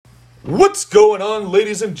What's going on,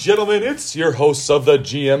 ladies and gentlemen? It's your hosts of the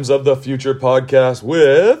GMs of the Future podcast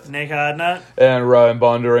with Nick Hadnot and Ryan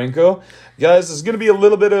Bondarenko. Guys, this is going to be a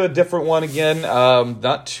little bit of a different one again.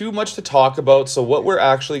 Not too much to talk about. So what we're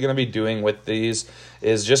actually going to be doing with these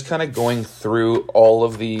is just kind of going through all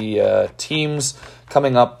of the teams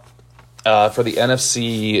coming up for the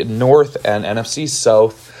NFC North and NFC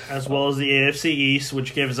South. as well as the AFC East,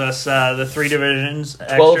 which gives us the three divisions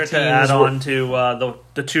extra to add on to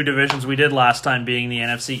the two divisions we did last time, being the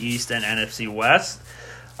NFC East and NFC West.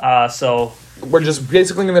 So we're just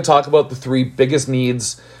basically going to talk about the three biggest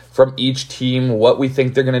needs from each team, what we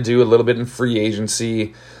think they're going to do, a little bit in free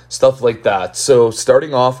agency, stuff like that. So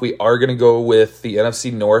starting off, we are going to go with the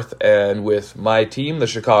NFC North and with my team, the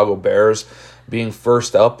Chicago Bears, being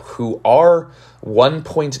first up, who are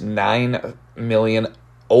 $1.9 million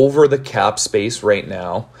over the cap space right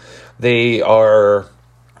now. They are...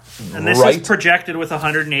 And this is projected with a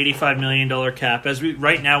 $185 million cap.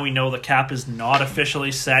 Right now, we know the cap is not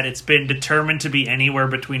officially set. It's been determined to be anywhere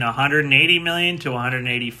between $180 million to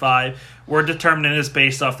 $185. We're determining this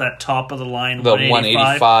based off that top of the line, the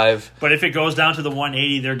 185. But if it goes down to the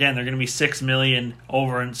 180, they're going to be $6 million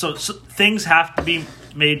over. And so things have to be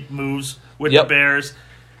made moves with the Bears.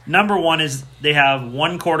 Number one is they have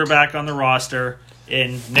one quarterback on the roster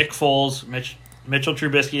in Nick Foles. Mitchell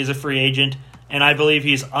Trubisky is a free agent, and I believe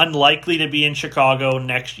he's unlikely to be in Chicago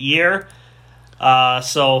next year. And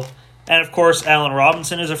of course, Allen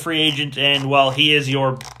Robinson is a free agent, and he is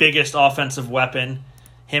your biggest offensive weapon.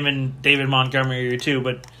 Him and David Montgomery are too,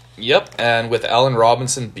 but... Yep, and with Allen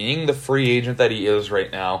Robinson being the free agent that he is right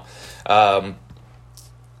now,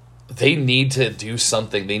 they need to do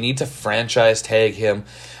something. They need to franchise tag him.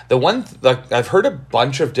 I've heard a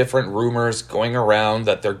bunch of different rumors going around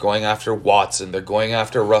that they're going after Watson, they're going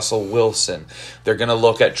after Russell Wilson, they're going to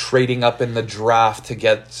look at trading up in the draft to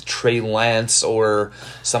get Trey Lance or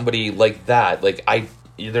somebody like that.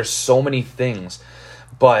 There's so many things,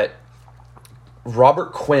 but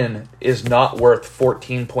Robert Quinn is not worth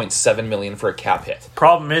 $14.7 million for a cap hit.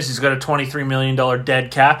 Problem is, he's got a $23 million dead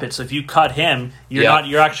cap hit. So if you cut him,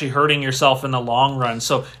 you're actually hurting yourself in the long run.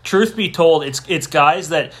 So truth be told, it's guys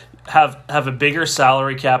that have a bigger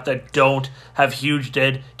salary cap that don't have huge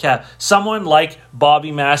dead cap. Someone like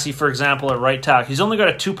Bobby Massey, for example, at right tackle, he's only got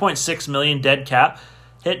a $2.6 million dead cap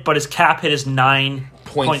hit, but his cap hit is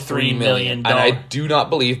 $9.3 million. And I do not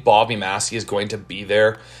believe Bobby Massey is going to be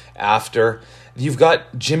there after. You've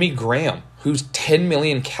got Jimmy Graham, who's $10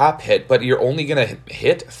 million cap hit, but you're only going to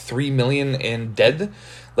hit $3 million in dead.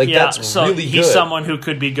 That's really good. He's someone who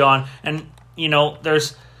could be gone. And,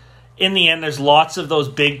 there's lots of those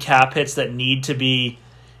big cap hits that need to be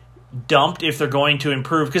dumped if they're going to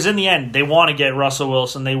improve. Because in the end, they want to get Russell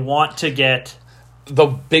Wilson. They want to get... The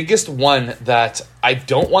biggest one that I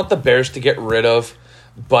don't want the Bears to get rid of,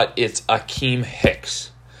 but it's Akeem Hicks.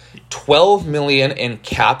 $12 million in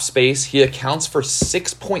cap space. He accounts for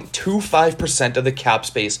 6.25% of the cap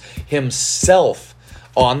space himself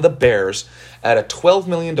on the Bears at a $12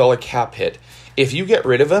 million cap hit. If you get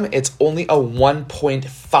rid of him, it's only a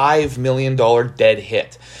 $1.5 million dead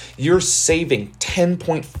hit. You're saving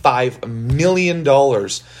 $10.5 million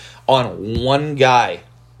on one guy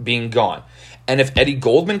being gone. And if Eddie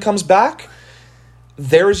Goldman comes back,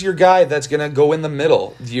 there's your guy that's gonna go in the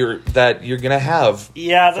middle. You're gonna have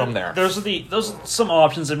from there. Those are some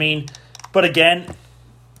options. But again,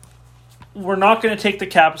 we're not going to take the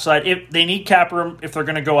cap side. If they need cap room, if they're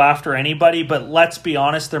going to go after anybody, but let's be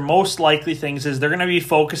honest, their most likely things is they're going to be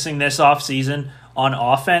focusing this offseason on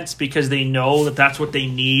offense because they know that that's what they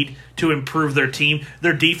need to improve their team.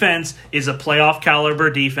 Their defense is a playoff caliber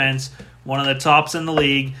defense, one of the tops in the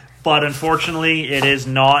league, but unfortunately, it is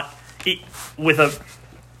not with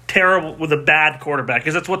a bad quarterback,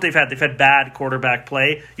 because that's what they've had. They've had bad quarterback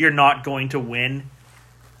play. You're not going to win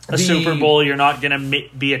a Super Bowl. You're not going to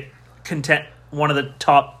be one of the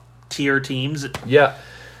top tier teams. Yeah,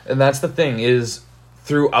 and that's the thing is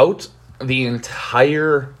throughout the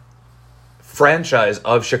entire franchise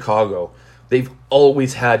of Chicago, they've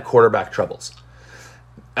always had quarterback troubles.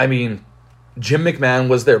 Jim McMahon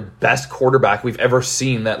was their best quarterback we've ever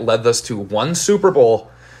seen that led us to one Super Bowl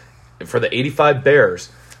for the 85 Bears,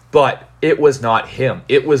 but it was not him.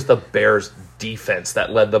 It was the Bears defense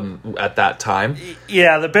that led them at that time.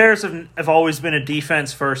 Yeah, the Bears have always been a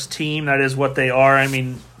defense-first team. That is what they are.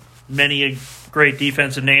 Many great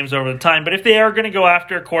defensive names over the time, but if they are going to go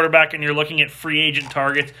after a quarterback and you're looking at free agent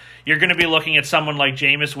targets, you're going to be looking at someone like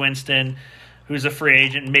Jameis Winston, who's a free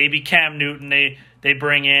agent, maybe Cam Newton they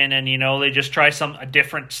bring in, and they just try a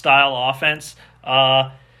different style offense.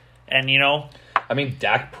 I mean,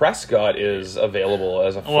 Dak Prescott is available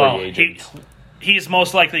as a free agent. He's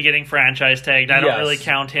most likely getting franchise tagged. I don't Yes. really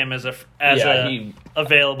count him as Yeah, a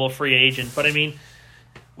available free agent. But I mean,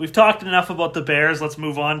 we've talked enough about the Bears. Let's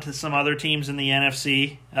move on to some other teams in the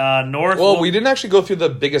NFC North. Well, we didn't actually go through the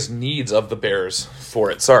biggest needs of the Bears for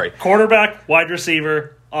it. Sorry. Quarterback, wide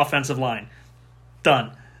receiver, offensive line.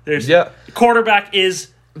 Done. Yeah. Quarterback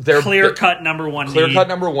is Their clear-cut number one need. Clear-cut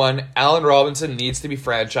number one. Allen Robinson needs to be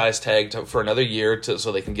franchise tagged for another year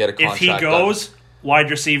so they can get a If contract he done. goes, wide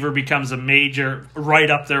receiver becomes a major right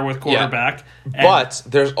up there with quarterback. Yeah. But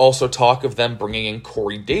there's also talk of them bringing in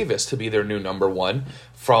Corey Davis to be their new number one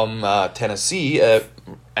from Tennessee. And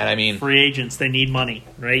I mean, free agents, they need money,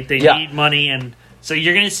 right? They Yeah. need money, and so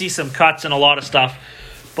you're going to see some cuts and a lot of stuff.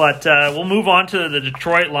 But we'll move on to the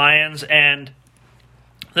Detroit Lions, and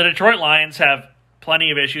the Detroit Lions have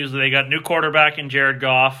plenty of issues. They got new quarterback in Jared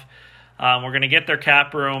Goff. We're going to get their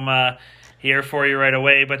cap room here for you right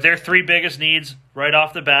away. But their three biggest needs right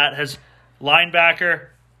off the bat has linebacker,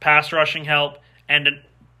 pass rushing help, and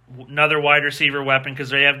another wide receiver weapon, because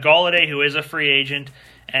they have Golladay, who is a free agent,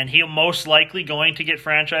 and he'll most likely going to get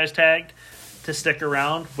franchise tagged to stick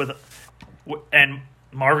around with. And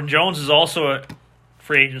Marvin Jones is also a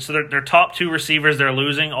free agent. So their top two receivers they're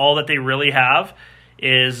losing. All that they really have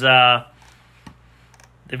is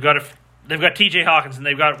they've got T.J. Hawkinson.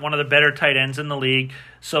 They've got one of the better tight ends in the league.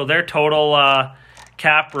 So their total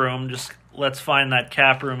cap room, just let's find that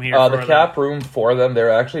cap room here. the cap room for them, they're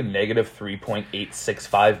actually negative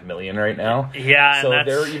 $3.865 million right now. Yeah, so and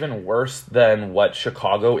they're even worse than what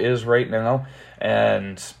Chicago is right now,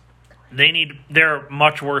 and they're a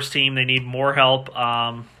much worse team. They need more help.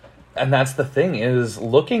 And that's the thing, is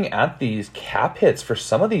looking at these cap hits for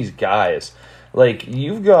some of these guys, like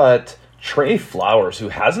you've got Trey Flowers, who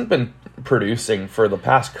hasn't been producing for the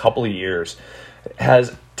past couple of years,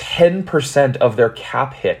 has 10% of their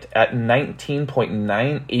cap hit at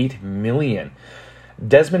 $19.98 million.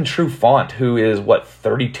 Desmond Trufant, who is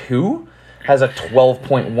 32, has a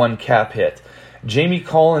 12.1 cap hit. Jamie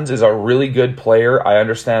Collins is a really good player. I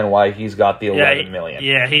understand why he's got the $11 million.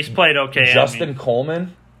 Yeah, he's played okay. Justin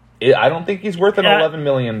Coleman, I don't think he's worth an $11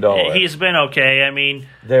 million. He's been okay. I mean,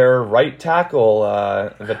 their right tackle,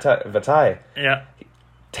 Vitae, yeah,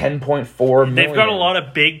 $10.4 million. They've got a lot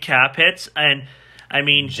of big cap hits, and I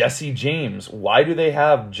mean, Jesse James. Why do they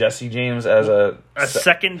have Jesse James as a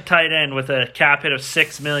second tight end with a cap hit of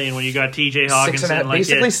 $6 million when you got T.J. Hawkinson?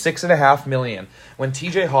 Basically $6.5 million. When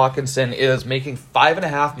T.J. Hawkinson is making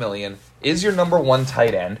 $5.5 million, is your number one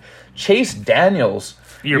tight end. Chase Daniels,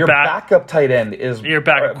 your backup tight end, is your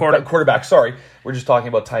backup quarterback. Sorry, we're just talking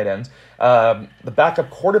about tight ends. The backup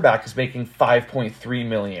quarterback is making $5.3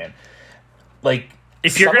 million.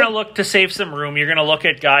 If you're going to look to save some room, you're going to look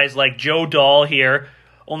at guys like Joe Dahl here,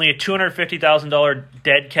 only a $250,000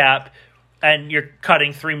 dead cap, and you're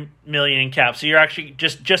cutting $3 million in cap. So you're actually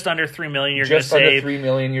just under $3 million. You're going to save $3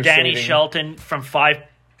 million. You're Danny saving. Shelton from $5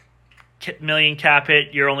 million cap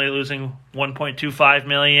hit. You're only losing $1.25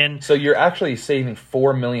 million. So you're actually saving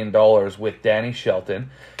 $4 million with Danny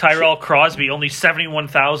Shelton. Tyrell Crosby, only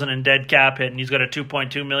 $71,000 in dead cap hit, and he's got a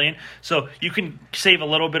 $2.2 million. So you can save a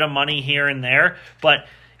little bit of money here and there, but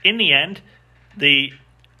in the end, the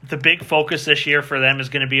big focus this year for them is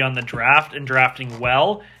going to be on the draft and drafting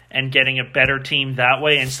well and getting a better team that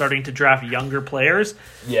way and starting to draft younger players.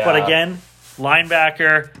 Yeah. But again,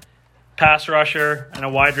 linebacker, pass rusher, and a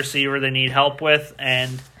wide receiver they need help with.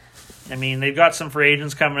 And, I mean, they've got some free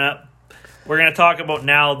agents coming up. We're going to talk about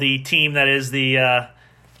now the team that is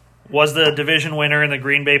was the division winner in the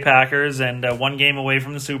Green Bay Packers and one game away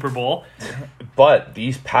from the Super Bowl. But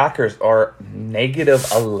these Packers are negative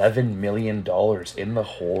 $11 million in the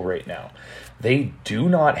hole right now. They do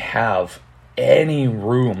not have any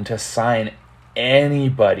room to sign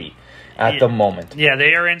anybody at the moment. Yeah,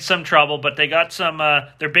 they are in some trouble, but they got some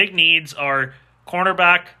their big needs are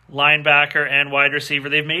cornerback, linebacker, and wide receiver.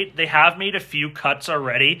 They have made a few cuts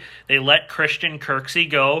already. They let Christian Kirksey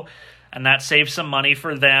go, and that saves some money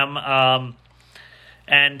for them.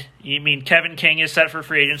 And you mean Kevin King is set for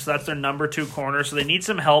free agent, so that's their number 2 corner. So they need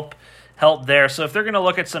some help there. So if they're going to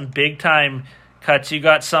look at some big time cuts, you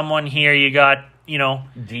got someone here. You got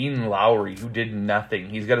Dean Lowry, who did nothing.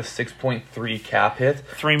 He's got a 6.3 cap hit,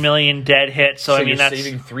 $3 million dead hit. So I mean you're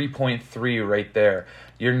saving 3.3 right there.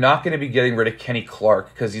 You're not going to be getting rid of Kenny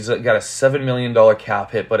Clark because he's got a $7 million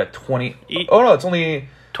cap hit, but at 20. Oh no, it's only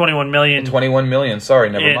 21 million. 21 million. Sorry,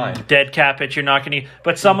 never in mind. Dead cap hit. You're not going to.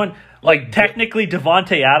 But someone like technically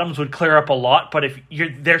Devontae Adams would clear up a lot. But if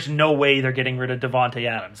there's no way they're getting rid of Devontae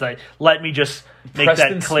Adams. Let me just make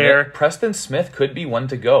that clear. Preston Smith could be one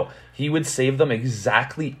to go. He would save them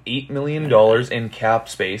exactly $8 million in cap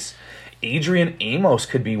space. Adrian Amos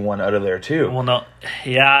could be one out of there too. Well, no,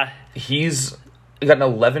 yeah, he's got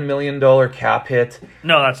an $11 million cap hit.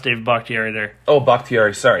 No, that's David Bakhtiari there. Oh,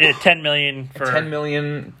 Bakhtiari, sorry. Yeah, $10 million for $10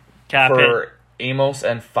 million cap for hit. Amos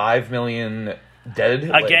and $5 million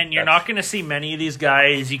dead. Again, you're not going to see many of these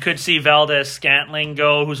guys. You could see Valdez Scantling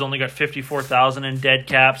go, who's only got $54,000 in dead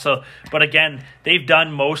cap. So, but again, they've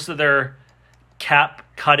done most of their cap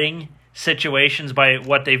cutting situations by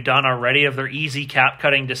what they've done already of their easy cap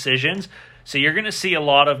cutting decisions. So you're going to see a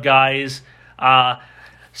lot of guys.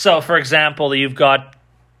 So, for example, you've got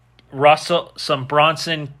some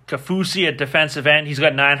Bronson Kafusi at defensive end. He's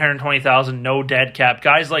got $920,000, no dead cap.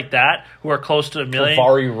 Guys like that who are close to $1 million.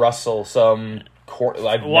 Kavari Russell,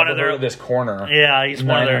 I've never heard of this corner. Yeah, he's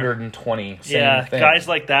one of their 920. Yeah, thing. guys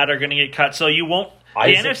like that are going to get cut. So you won't.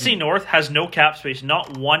 The NFC North has no cap space.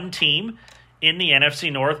 Not one team in the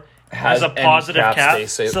NFC North has a positive cap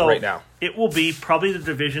space so right now. It will be probably the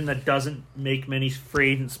division that doesn't make many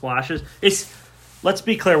free agent splashes. Let's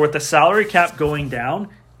be clear, with the salary cap going down,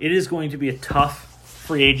 it is going to be a tough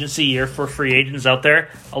free agency year for free agents out there.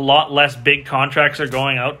 A lot less big contracts are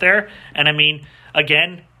going out there. And I mean,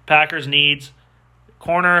 again, Packers needs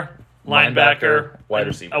corner, linebacker,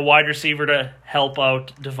 a wide receiver to help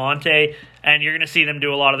out Devontae. And you're going to see them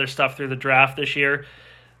do a lot of their stuff through the draft this year.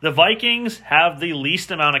 The Vikings have the least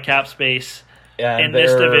amount of cap space in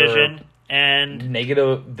this division. And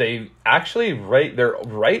negative, they're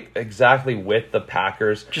right exactly with the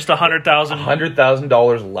Packers. Just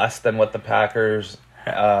 $100,000 less than what the Packers,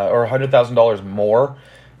 or $100,000 more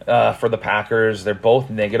for the Packers. They're both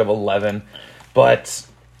negative 11, but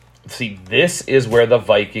see, this is where the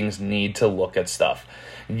Vikings need to look at stuff.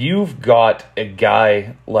 You've got a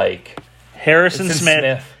guy like Harrison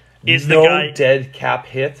Smith. Is no the guy dead cap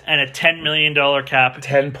hit and a $10 million cap,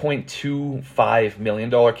 $10.25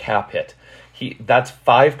 million cap hit. That's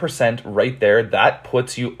 5% right there. That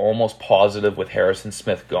puts you almost positive with Harrison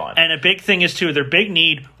Smith gone. And a big thing is too, their big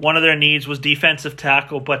need. One of their needs was defensive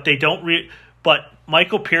tackle, but they don't. But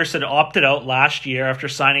Michael Pierce had opted out last year after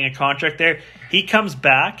signing a contract there. He comes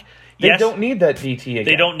back. They don't need that DT again.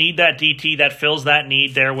 They don't need that DT. That fills that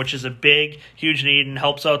need there, which is a big, huge need and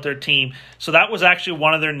helps out their team. So that was actually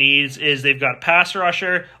one of their needs is they've got pass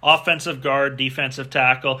rusher, offensive guard, defensive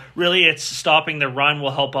tackle. Really, it's stopping the run will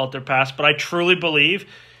help out their pass. But I truly believe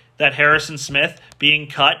that Harrison Smith being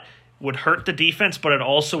cut would hurt the defense, but it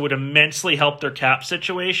also would immensely help their cap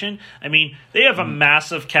situation. I mean, they have a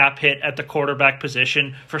massive cap hit at the quarterback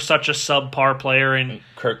position for such a subpar player in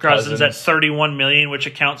Kirk Cousins at $31 million, which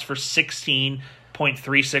accounts for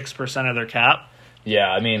 16.36% of their cap. Yeah,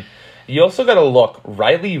 I mean, you also got to look.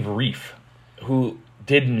 Riley Reif, who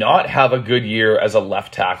did not have a good year as a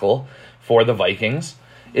left tackle for the Vikings,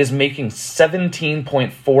 is making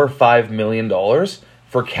 $17.45 million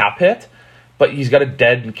for cap hit. But he's got a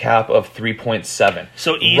dead cap of 3.7.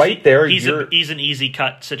 So easy, right there, he's an easy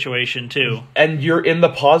cut situation too. And you're in the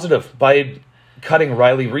positive by cutting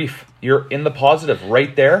Riley Reif. You're in the positive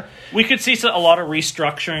right there. We could see a lot of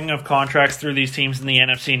restructuring of contracts through these teams in the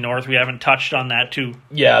NFC North. We haven't touched on that too.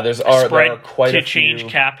 Yeah, there are quite a few. To change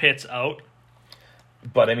cap hits out.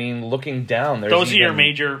 But I mean, looking down, those are your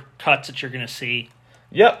major cuts that you're going to see.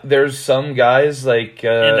 Yep, there's some guys like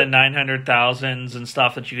in the 900,000s and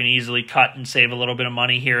stuff that you can easily cut and save a little bit of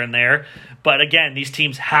money here and there. But again, these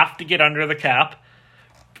teams have to get under the cap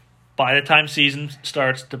by the time season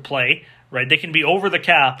starts to play, right? They can be over the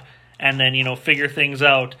cap and then, figure things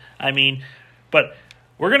out. I mean, but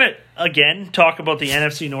we're going to again talk about the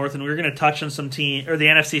NFC North and we're going to touch on some the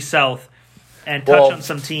NFC South. And touch on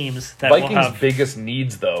some teams that Vikings' will have biggest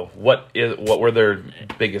needs, though. What were their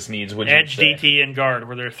biggest needs? Would edge, you say? DT, and guard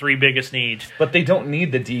were their three biggest needs. But they don't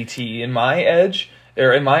need the DT. In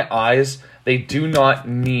my eyes, they do not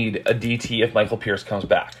need a DT if Michael Pierce comes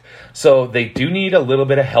back. So they do need a little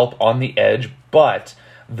bit of help on the edge, but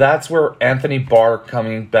that's where Anthony Barr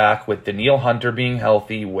coming back with Danielle Hunter being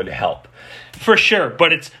healthy would help. For sure,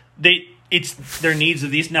 but it's their needs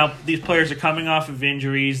of these. Now, these players are coming off of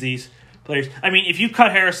injuries, these players. I mean, if you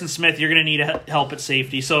cut Harrison Smith, you're going to need help at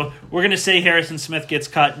safety. So we're going to say Harrison Smith gets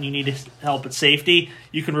cut and you need help at safety.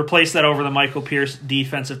 You can replace that over the Michael Pierce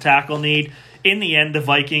defensive tackle need. In the end, the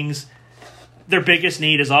Vikings, their biggest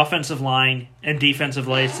need is offensive line and defensive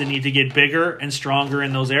lines. They need to get bigger and stronger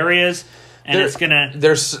in those areas. and it's gonna.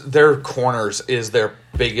 Their corners is their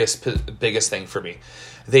biggest thing for me.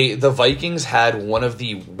 The Vikings had one of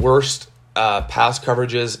the worst pass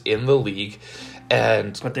coverages in the league.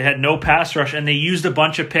 But they had no pass rush, and they used a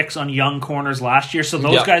bunch of picks on young corners last year, so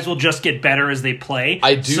those guys will just get better as they play.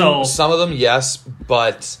 I do some of them, yes,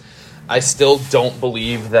 but I still don't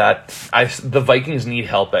believe that the Vikings need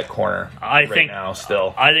help at corner now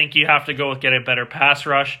still. I think you have to go with get a better pass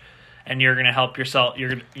rush, and you're going to help yourself. You're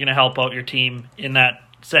going to help out your team in that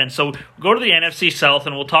sense. So go to the NFC South,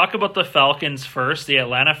 and we'll talk about the Falcons first, the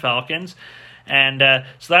Atlanta Falcons. And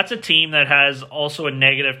so that's a team that has also a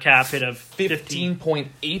negative cap hit of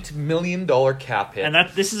 $15.8 million cap hit. And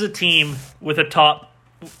this is a team with a top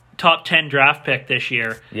 10 draft pick this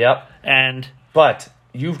year. Yep. But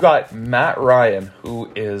you've got Matt Ryan, who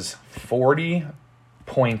is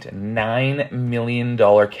 $40.9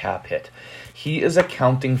 million cap hit. He is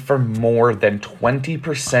accounting for more than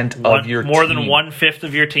 20% of your team. More than 1/5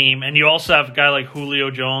 of your team. And you also have a guy like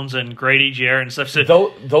Julio Jones and Grady Jarrett and stuff.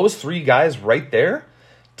 So those three guys right there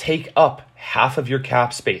take up half of your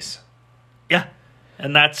cap space. Yeah.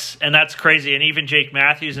 And that's crazy. And even Jake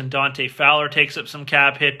Matthews and Dante Fowler takes up some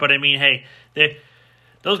cap hit. But I mean, hey,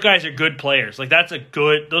 those guys are good players. Like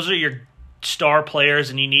those are your star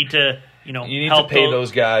players, and you need to, help to pay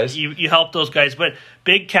those guys. You help those guys. But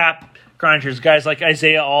big cap crunchers, guys like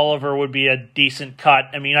Isaiah Oliver would be a decent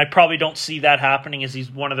cut. I mean, I probably don't see that happening as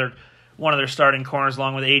he's one of their starting corners,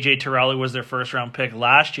 along with AJ Terrell, who was their first round pick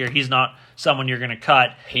last year. He's not someone you're going to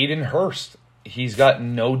cut. Hayden Hurst, he's got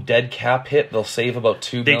no dead cap hit. They'll save about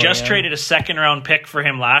 $2 million. They just traded a second round pick for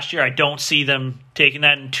him last year. I don't see them taking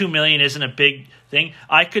that, and $2 million isn't a big thing.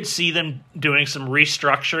 I could see them doing some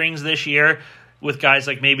restructurings this year with guys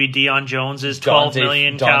like maybe Deion Jones's $12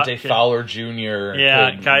 million. Dante Fowler Jr.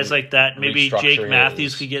 Yeah, guys like that. Maybe Jake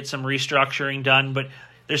Matthews could get some restructuring done, but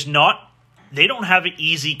they don't have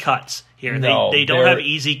easy cuts here. No, they don't have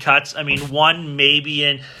easy cuts. I mean, one maybe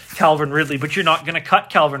in Calvin Ridley, but you're not going to cut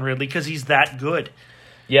Calvin Ridley because he's that good.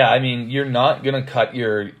 Yeah, I mean, you're not going to cut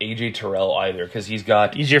your AJ Terrell either because he's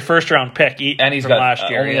your first round pick, and he's got last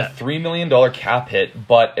year. Only a $3 million cap hit,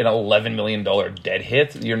 but an $11 million dead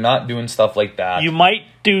hit. You're not doing stuff like that. You might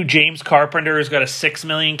do James Carpenter, who's got a $6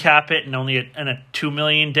 million cap hit and only a $2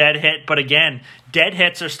 million dead hit. But again, dead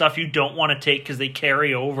hits are stuff you don't want to take because they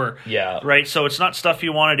carry over. Yeah, right. So it's not stuff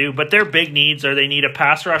you want to do. But their big needs are they need a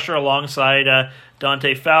pass rusher alongside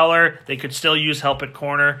Dante Fowler. They could still use help at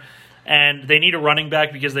corner. And they need a running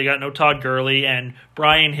back because they got no Todd Gurley, and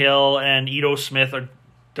Brian Hill and Ito Smith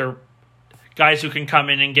they're guys who can come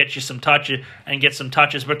in and get you some touches,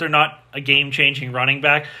 but they're not a game-changing running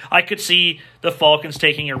back. I could see the Falcons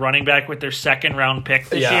taking a running back with their second-round pick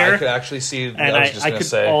this year. Yeah, I could actually see. And I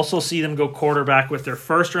could also see them go quarterback with their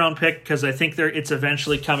first-round pick because I think it's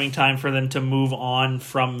eventually coming time for them to move on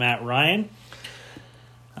from Matt Ryan.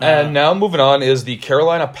 And now moving on is the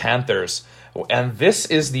Carolina Panthers, and this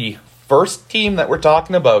is the first team that we're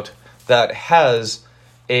talking about that has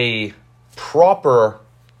a positive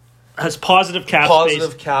cap space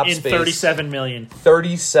in $37 million.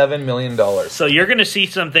 $37 million. So you're going to see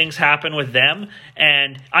some things happen with them,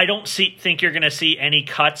 and I don't think you're going to see any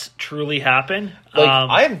cuts truly happen.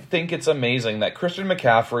 I think it's amazing that Christian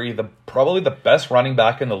McCaffrey, probably the best running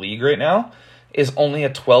back in the league right now, is only a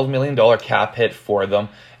 $12 million cap hit for them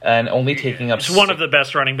and only taking up... It's one of the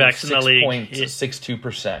best running backs in the league.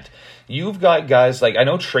 6.62%. You've got guys like... I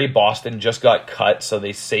know Trey Boston just got cut, so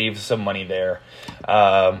they saved some money there.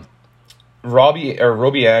 Robbie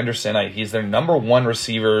Anderson, he's their number one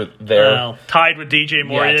receiver there. Tied with DJ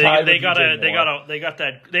Moore. Yeah,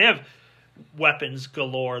 They have weapons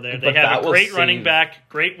galore there. They have a great running back,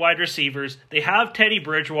 great wide receivers. They have Teddy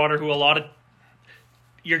Bridgewater, who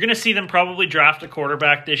you're going to see them probably draft a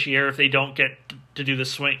quarterback this year if they don't get to do the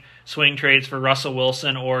swing trades for Russell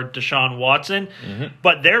Wilson or Deshaun Watson. Mm-hmm.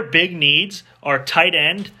 But their big needs are tight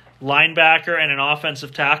end, linebacker, and an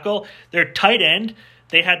offensive tackle. Their tight end,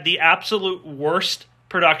 they had the absolute worst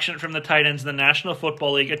production from the tight ends in the National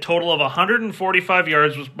Football League. A total of 145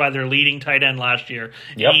 yards was by their leading tight end last year,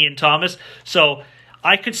 Ian Thomas. So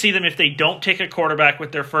I could see them if they don't take a quarterback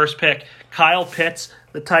with their first pick. Kyle Pitts,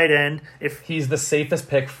 the tight end, if he's the safest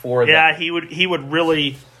pick for them. Yeah, he would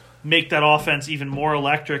really make that offense even more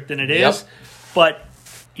electric than it is. Yep. But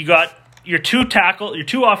you got your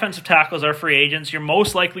two offensive tackles are free agents. You're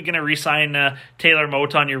most likely going to re-sign Taylor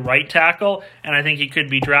Moton, your right tackle, and I think you could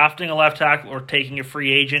be drafting a left tackle or taking a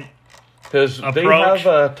free agent. Because they have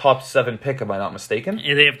a top 7 pick, am I not mistaken?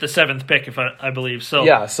 Yeah, they have the 7th pick, I believe. So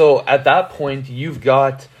yeah, so at that point, you've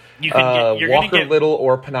got You can you're Walker gonna get Little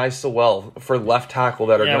or Panay Sewell for left tackle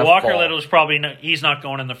that are going to Walker fall. Little's probably he's not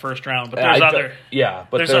going in the first round, but there's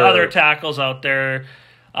but there's other tackles out there.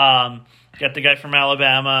 Got the guy from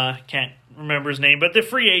Alabama, can't remember his name, but the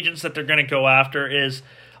free agents that they're going to go after is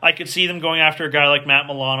I could see them going after a guy like Matt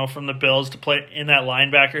Milano from the Bills to play in that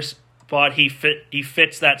linebacker spot. He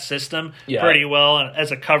fits that system pretty well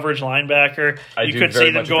as a coverage linebacker. You could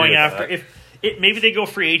see them going after maybe they go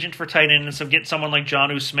free agent for tight end and so get someone like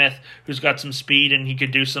Jonnu Smith who's got some speed and he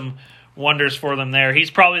could do some wonders for them there.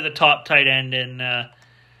 He's probably the top tight end in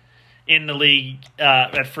the league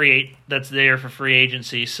that's there for free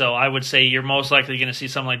agency. So I would say you're most likely going to see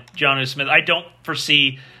someone like Jonnu Smith. I don't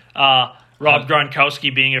foresee Rob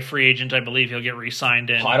Gronkowski being a free agent. I believe he'll get re-signed.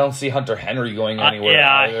 I don't see Hunter Henry going anywhere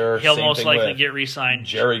either. He'll most likely get re-signed.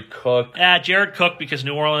 Jared Cook. Jared Cook, because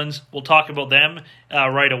New Orleans, we'll talk about them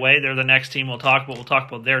right away. They're the next team we'll talk about. We'll talk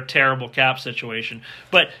about their terrible cap situation.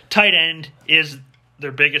 But tight end is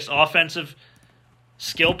their biggest offensive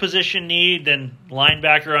skill position need, then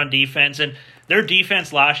linebacker on defense. And their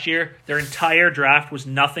defense last year, their entire draft was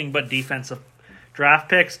nothing but defensive draft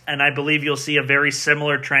picks, and I believe you'll see a very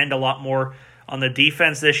similar trend, a lot more on the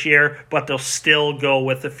defense this year, but they'll still go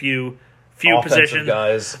with a few positions.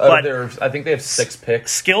 Guys. But I think they have 6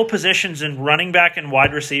 picks. Skill positions in running back and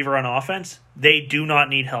wide receiver on offense, they do not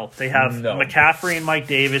need help. They have McCaffrey and Mike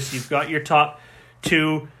Davis. You've got your top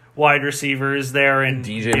 2 wide receivers there, and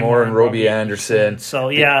DJ Moore and Robbie Anderson.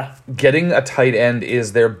 So, getting a tight end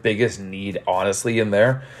is their biggest need, honestly, in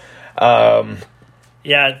there.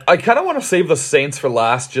 I kind of want to save the Saints for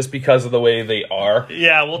last just because of the way they are.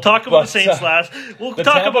 Yeah, we'll talk about the Saints last. We'll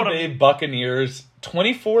talk Tampa about Bay Buccaneers,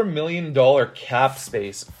 $24 million cap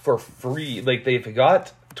space for free. Like, they've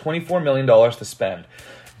got $24 million to spend.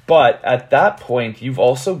 But at that point, you've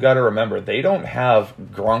also got to remember, they don't have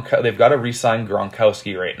Gronk. They've got to re-sign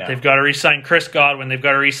Gronkowski right now. They've got to re-sign Chris Godwin. They've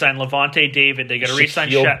got to re-sign Levante David. They've got to re-sign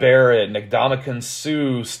Shaquille Barrett, Ndamukong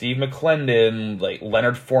Suh, Steve McClendon, like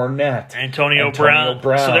Leonard Fournette, Antonio Brown.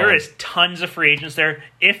 So there is tons of free agents there.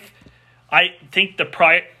 I think the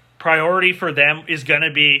priority for them is going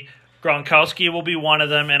to be Gronkowski will be one of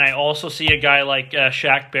them, and I also see a guy like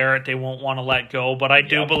Shaq Barrett they won't want to let go. But I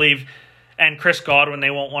do believe... And Chris Godwin, they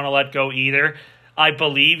won't want to let go either. I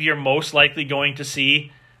believe you're most likely going to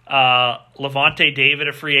see Levante David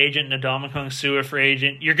a free agent, Ndamukong Suh a free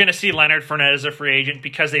agent. You're going to see Leonard Fournette as a free agent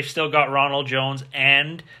because they've still got Ronald Jones,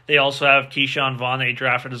 and they also have Keyshawn Vaughn they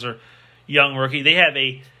drafted as a young rookie. They have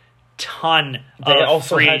a ton of They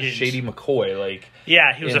also free had agents. Shady McCoy,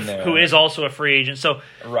 who is also a free agent. So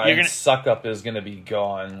Ryan Suckup is going to be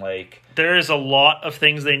gone. There is a lot of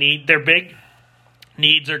things they need. Their big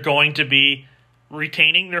needs are going to be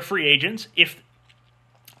retaining their free agents. If,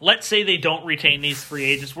 let's say they don't retain these free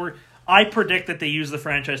agents, I predict that they use the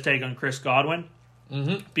franchise tag on Chris Godwin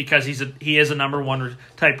because he is a number 1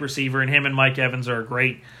 type receiver, and him and Mike Evans are a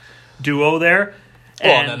great duo there.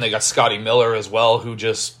 And then they got Scotty Miller as well, who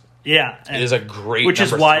just is a great which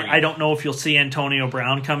is why 3. I don't know if you'll see Antonio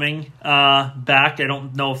Brown coming back. I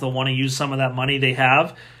don't know if they'll want to use some of that money they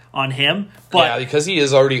have on him. But because he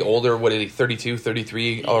is already older. What is he, 32,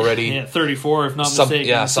 33 already? Yeah, 34 if not mistaken.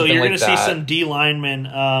 Yeah, so you're going to see that. some D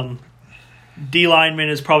linemen. D lineman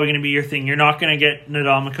is probably going to be your thing. You're not going to get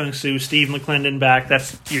Ndamukong Suh, Steve McClendon back.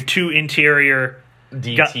 That's your 2 interior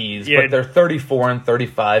DTs, but they're 34 and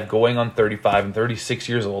 35, going on 35 and 36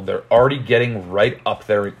 years old. They're already getting right up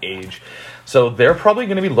there in age. So they're probably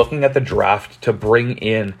going to be looking at the draft to bring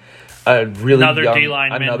in a really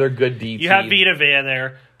another good DT. You have Vita Vea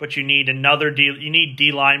there, but you need you need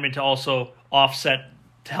D lineman to also offset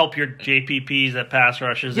to help your JPPs at pass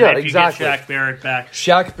rushes. Yeah, and if exactly. You get Shaq Barrett back.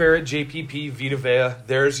 Shaq Barrett, JPP, Vita Vea.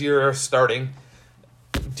 There's your starting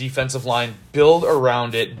defensive line. Build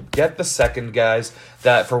around it. Get the second guys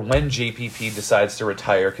that for when JPP decides to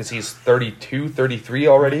retire, because he's 32, 33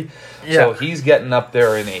 already. Yeah. So he's getting up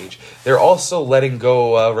there in age. They're also letting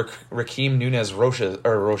go Rakeem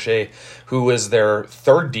Nunez-Roche, who is their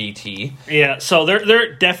 3rd DT. Yeah, so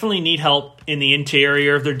they definitely need help in the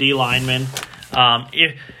interior of their D linemen.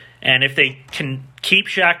 If they can keep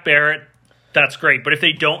Shaq Barrett, that's great. But if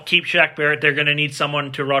they don't keep Shaq Barrett, they're going to need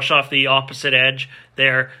someone to rush off the opposite edge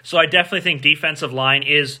there. So I definitely think defensive line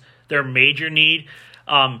is their major need.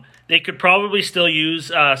 They could probably still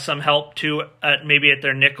use some help too, maybe at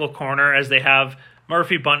their nickel corner, as they have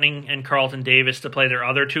Murphy Bunting and Carlton Davis to play their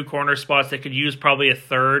other 2 corner spots. They could use probably a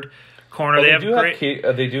 3rd corner.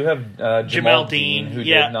 Well, they do have Jamal Dean, who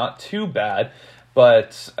did not too bad.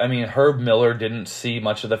 But, I mean, Herb Miller didn't see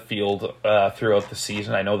much of the field throughout the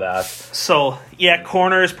season. I know that. So, yeah,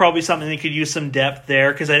 corner is probably something that could use some depth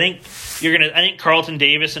there because I think Carlton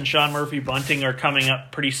Davis and Sean Murphy Bunting are coming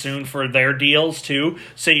up pretty soon for their deals too.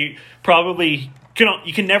 So you probably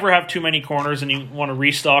you can never have too many corners, and you want to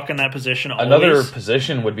restock in that position always. Another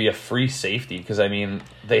position would be a free safety because, I mean,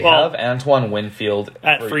 they have Antoine Winfield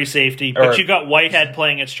at free safety, but you got Whitehead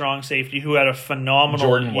playing at strong safety, who had a phenomenal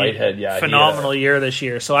Jordan Whitehead, phenomenal year this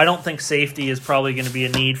year. So I don't think safety is probably going to be a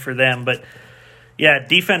need for them. But yeah,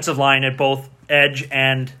 defensive line at both edge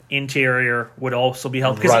and interior would also be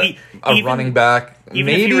helpful because running back, even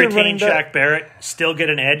maybe if you retain Shaq Shaq Barrett, still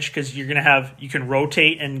get an edge because you're going to you can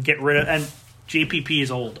rotate and get rid of and. JPP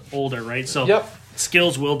is older, right? So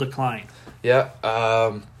skills will decline. Yeah.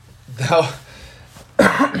 Now,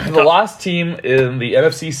 the last team in the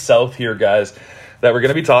NFC South here, guys, that we're going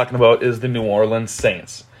to be talking about is the New Orleans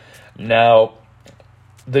Saints. Now,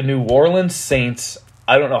 the New Orleans Saints,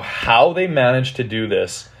 I don't know how they managed to do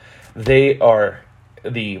this. They are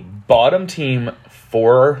the bottom team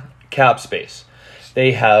for cap space.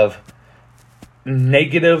 They have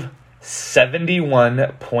negative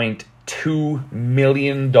 $71.2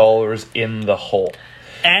 million in the hole.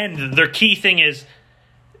 And their key thing is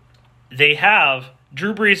they have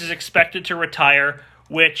Drew Brees is expected to retire,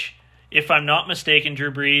 which, if I'm not mistaken,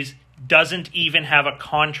 Drew Brees doesn't even have a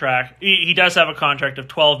contract. He does have a contract of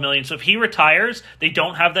 $12 million. So if he retires, they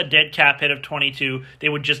don't have that dead cap hit of 22. They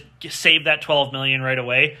would just save that $12 million right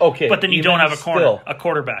away. Okay, but then you don't have a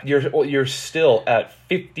quarterback. You're still at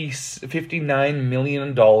 $59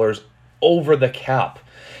 million over the cap.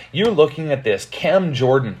 You're looking at this. Cam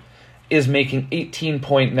Jordan is making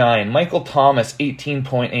 18.9. Michael Thomas,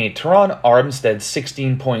 18.8. Teron Armstead,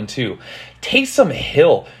 16.2. Taysom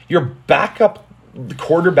Hill, your backup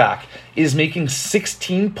quarterback, is making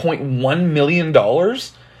 $16.1 million.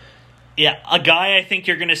 Yeah, a guy I think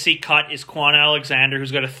you're going to see cut is Quan Alexander,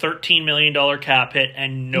 who's got a $13 million cap hit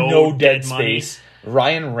and no dead space. Money.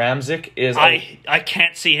 Ryan Ramczyk is... I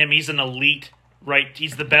can't see him. He's an elite... Right,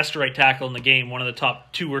 he's the best right tackle in the game, one of the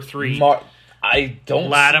top 2 or 3.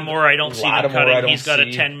 Lattimore, I don't see him cutting. He's got a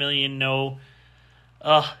 $10 million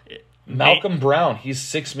Malcolm Brown, he's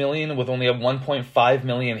 $6 million with only a $1.5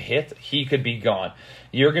 million hit. He could be gone.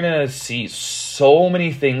 You're gonna see so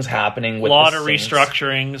many things happening with a lot of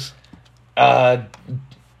restructurings.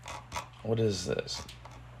 What is this?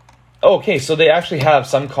 Okay, so they actually have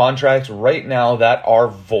some contracts right now that are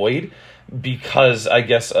void. Because, I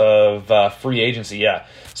guess, of free agency, yeah.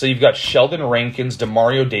 So you've got Sheldon Rankins,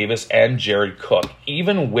 Demario Davis, and Jared Cook.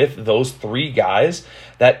 Even with those 3 guys,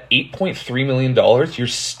 that $8.3 million, you're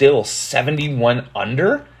still 71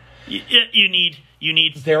 under. You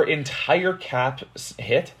need their entire cap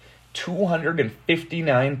hit,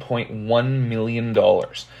 $259.1 million.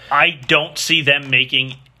 I don't see them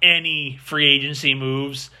making any free agency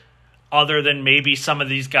moves other than maybe some of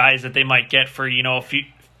these guys that they might get for, a few...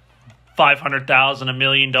 $500,000, $1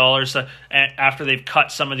 million after they've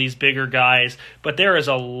cut some of these bigger guys. But there is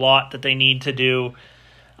a lot that they need to do.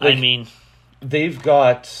 I mean, they've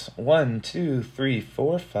got 1, 2, 3,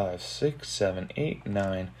 4, 5, 6, 7, 8,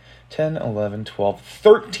 9, 10, 11, 12,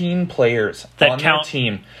 13 players on their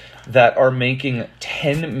team that are making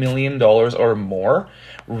 $10 million or more.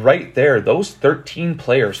 Right there, those 13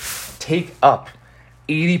 players take up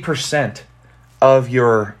 80% of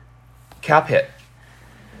your cap hit.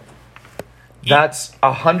 That's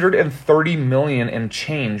 $130 million and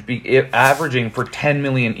change, averaging for $10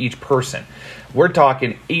 million each person. We're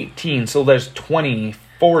talking 18, so there's 20,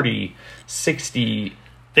 40, 60.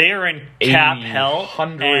 They are in 80, cap hell.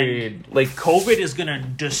 100. Like COVID is going to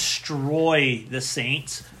destroy the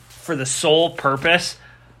Saints for the sole purpose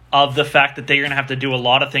of the fact that they're going to have to do a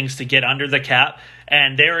lot of things to get under the cap,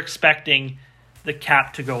 and they're expecting the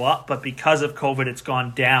cap to go up, but because of COVID, it's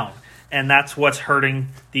gone down. And that's what's hurting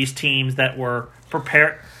these teams that were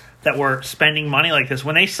prepared, that were spending money like this.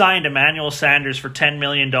 When they signed Emmanuel Sanders for $10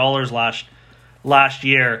 million last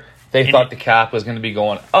year, they thought the cap was going to be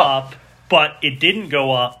going up, but it didn't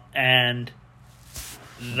go up, and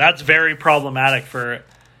that's very problematic for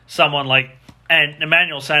someone like and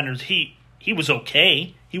Emmanuel Sanders. He was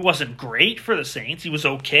okay. He wasn't great for the Saints. He was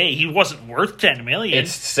okay. He wasn't worth $10 million.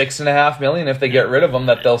 It's $6.5 million if they get rid of him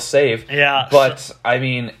that they'll save. Yeah, but I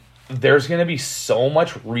mean. There's going to be so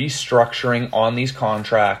much restructuring on these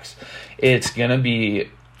contracts. It's going to be...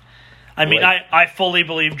 I fully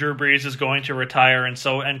believe Drew Brees is going to retire, and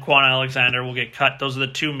Quan Alexander will get cut. Those are the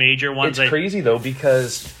 2 major ones. It's crazy, though,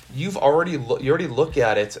 because you already look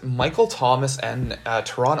at it. Michael Thomas and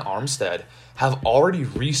Teron Armstead have already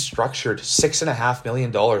restructured $6.5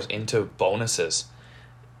 million into bonuses.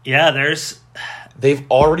 Yeah, They've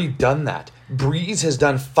already done that. Breeze has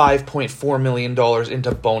done $5.4 million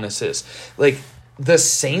into bonuses. Like, the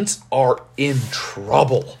Saints are in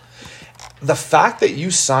trouble. The fact that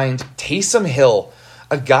you signed Taysom Hill,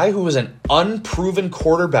 a guy who is an unproven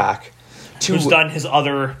quarterback, who's done his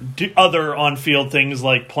other on-field things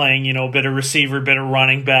like playing, bit of receiver, bit of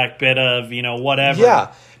running back, bit of, whatever.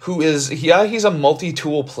 Yeah, he's a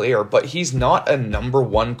multi-tool player, but he's not a number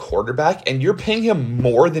one quarterback, and you're paying him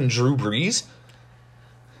more than Drew Brees?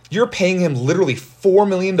 You're paying him literally $4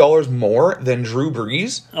 million more than Drew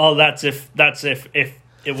Brees? Oh, that's if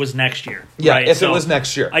it was next year. Yeah, right? if it was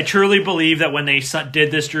next year. I truly believe that when they did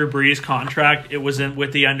this Drew Brees contract, it was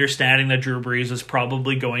with the understanding that Drew Brees was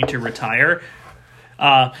probably going to retire.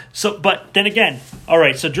 But then again, all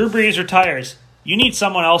right, so Drew Brees retires. You need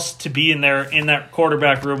someone else to be in that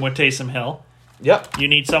quarterback room with Taysom Hill. Yep. You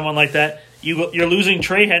need someone like that. You're losing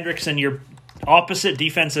Trey Hendrickson, your opposite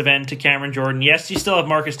defensive end, to Cameron Jordan. Yes, you still have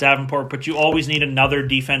Marcus Davenport, but you always need another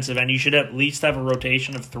defensive end. You should at least have a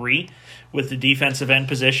rotation of 3 with the defensive end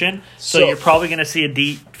position. So you're probably going to see a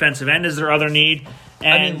defensive end as their other need.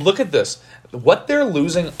 And look at this. What they're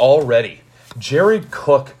losing already. Jared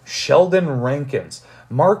Cook, Sheldon Rankins,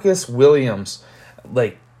 Marcus Williams,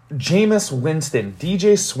 Jameis Winston,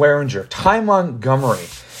 DJ Swearinger, Ty Montgomery,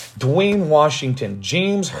 Dwayne Washington,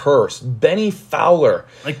 James Hurst, Benny Fowler.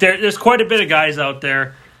 There's quite a bit of guys out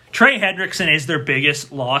there. Trey Hendrickson is their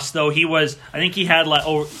biggest loss, though. He had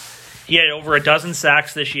over a dozen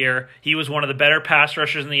sacks this year. He was one of the better pass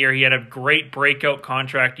rushers in the year. He had a great breakout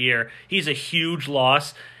contract year. He's a huge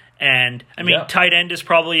loss. And, tight end is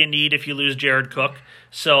probably a need if you lose Jared Cook.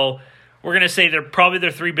 So we're going to say their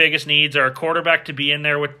 3 biggest needs are a quarterback to be in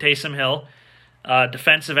there with Taysom Hill,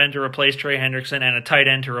 defensive end to replace Trey Hendrickson, and a tight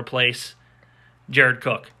end to replace Jared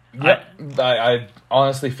Cook. Yeah, I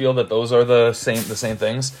honestly feel that those are the same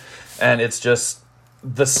things, and it's just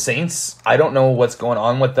the Saints. I don't know what's going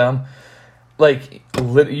on with them.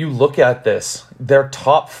 You look at this, their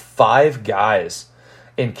top 5 guys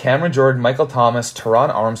in Cameron Jordan, Michael Thomas,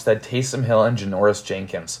 Teron Armstead, Taysom Hill, and Janoris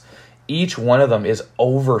Jenkins. Each one of them is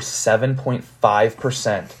over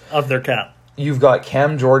 7.5% of their cap. You've got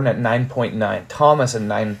Cam Jordan at 9.9, Thomas at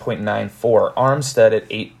 9.94, Armstead at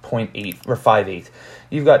 8.8 or 5.8.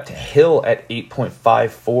 You've got Hill at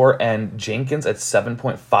 8.54 and Jenkins at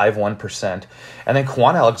 7.51%, and then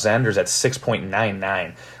Quan Alexander's at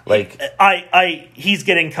 6.99. He's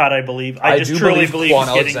getting cut, I believe. I just truly believe Quan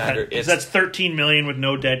he's getting Alexander cut. That's $13 million with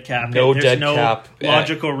no dead cap. No There's dead no cap.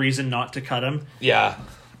 logical reason not to cut him. Yeah,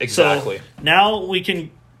 exactly. So now we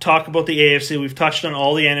can talk about the AFC. We've touched on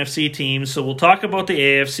all the NFC teams, so we'll talk about the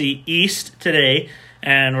AFC East today,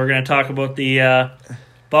 and we're going to talk about the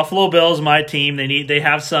Buffalo Bills, my team. They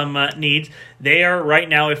have some needs. They are right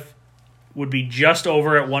now would be just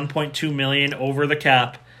over at $1.2 million over the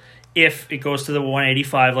cap if it goes to the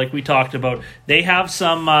 185 like we talked about. They have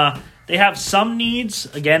some needs.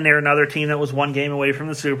 Again, they're another team that was 1 game away from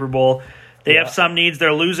the Super Bowl. They have some needs.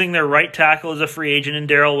 They're losing their right tackle as a free agent in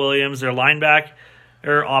Darrell Williams. Their linebacker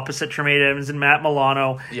opposite Tremaine Edmonds and Matt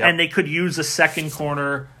Milano. Yep. And they could use a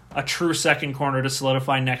true second corner to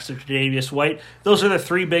solidify next to Tre'Davious White. Those are the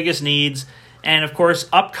 3 biggest needs. And, of course,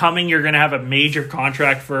 upcoming, you're going to have a major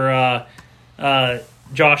contract for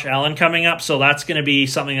Josh Allen coming up. So that's going to be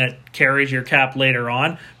something that carries your cap later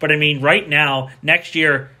on. But, right now, next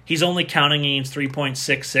year, he's only counting against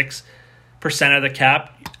 3.66% of the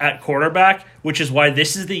cap at quarterback, which is why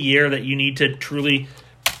this is the year that you need to truly –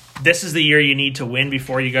 this is the year you need to win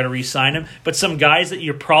before you got to re-sign him. But some guys that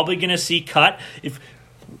you're probably going to see cut is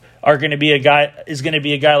going to be a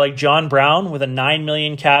guy like John Brown with a $9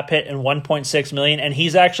 million cap hit and $1.6 million, and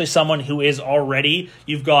he's actually someone who is already.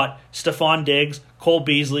 You've got Stephon Diggs, Cole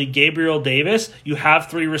Beasley, Gabriel Davis. You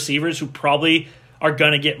have 3 receivers who probably are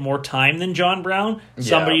going to get more time than John Brown.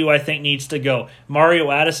 Somebody who I think needs to go.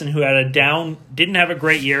 Mario Addison, who didn't have a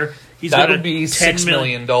great year. That would be $6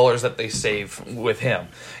 million that they save with him.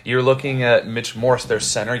 You're looking at Mitch Morse, their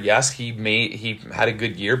center. Yes, he had a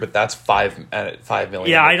good year, but that's $5 million.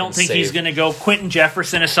 Yeah, I don't think he's going to go. Quentin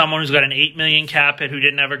Jefferson is someone who's got an $8 million cap hit who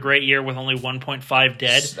didn't have a great year with only 1.5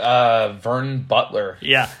 dead. Vernon Butler.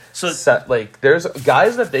 Yeah, so there's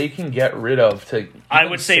guys that they can get rid of to. I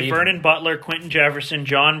would say Vernon Butler, Quentin Jefferson,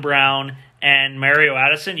 John Brown, and Mario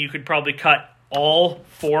Addison. You could probably cut all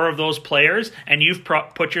 4 of those players, and you've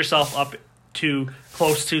put yourself up to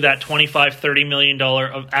close to that $25-30 million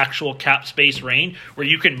of actual cap space range where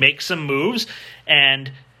you can make some moves and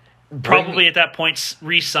probably at that point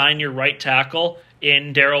re-sign your right tackle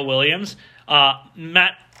in Darrell Williams.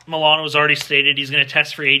 Matt Milano has already stated he's going to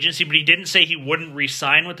test free agency, but he didn't say he wouldn't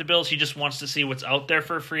re-sign with the Bills. He just wants to see what's out there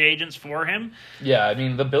for free agents for him. Yeah, I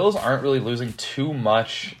mean, the Bills aren't really losing too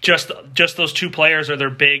much. Just those two players are their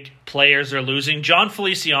big players they're losing. John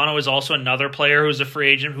Feliciano is also another player who's a free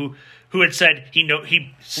agent who had said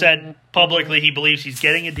he said publicly he believes he's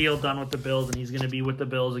getting a deal done with the Bills and he's going to be with the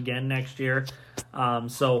Bills again next year.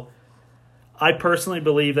 So I personally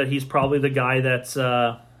believe that he's probably the guy that's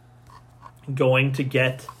going to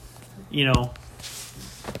get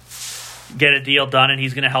a deal done, and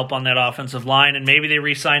he's going to help on that offensive line, and maybe they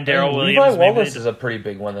re-sign Darrell Williams. Levi Wallace is a pretty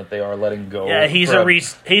big one that they are letting go. Yeah, he's a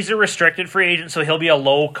restricted free agent, so he'll be a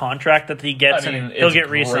low contract that he gets, and he'll get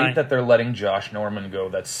re-signed. It's great that they're letting Josh Norman go.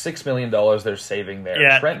 That's $6 million they're saving there.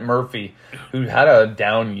 Yeah. Trent Murphy, who had a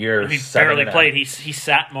down year, he barely played. He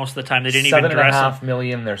sat most of the time. They didn't even dress him. $7.5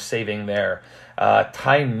 million they're saving there.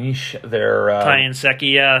 Ty Nish, their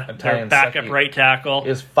their backup right tackle,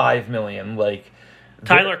 is $5 million.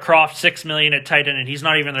 Tyler Croft, $6 million at tight end, and he's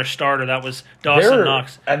not even their starter. That was Dawson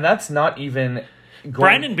Knox. And that's not even...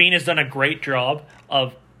 Brandon Beane has done a great job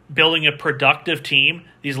of building a productive team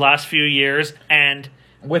these last few years, and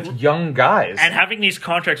with young guys. And having these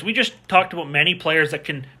contracts. We just talked about many players that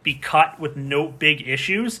can be cut with no big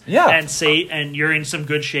issues. Yeah. And you're in some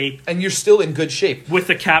good shape. And you're still in good shape. With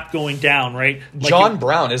the cap going down, right? John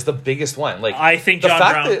Brown is the biggest one. I think the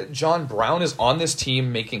fact that John Brown is on this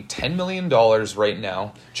team making $10 million right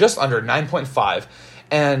now, just under 9.5,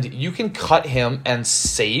 and you can cut him and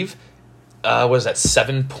save... what is that,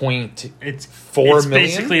 7.4 it's million?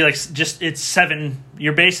 Basically it's 7.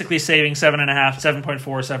 You're basically saving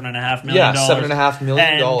 7.5 million. Yeah, $7.5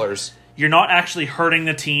 million. And you're not actually hurting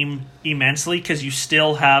the team immensely because you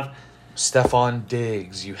still have Stephon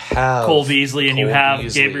Diggs, you have Cole Beasley, and you have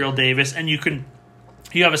Gabriel Davis, and you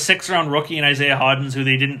have a 6th-round rookie in Isaiah Hodgins who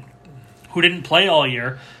didn't play all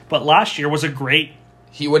year, but last year was a great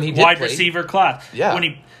wide receiver class. Yeah.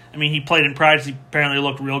 He played in practice. He apparently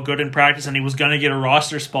looked real good in practice, and he was going to get a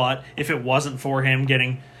roster spot if it wasn't for him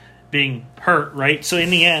being hurt, right? So in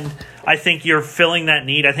the end, I think you're filling that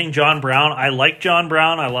need. I think John Brown, I like John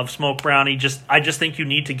Brown. I love Smoke Brown. I just think you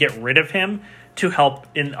need to get rid of him to help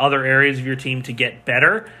in other areas of your team to get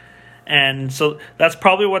better. And so that's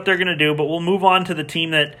probably what they're going to do. But we'll move on to the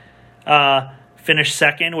team that finished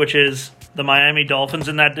second, which is the Miami Dolphins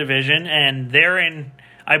in that division. And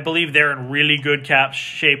I believe they're in really good cap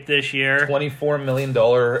shape this year. $24 million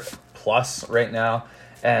plus right now.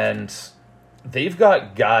 And they've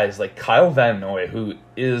got guys like Kyle Van Noy, who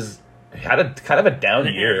had a kind of a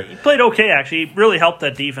down year. He played okay, actually. He really helped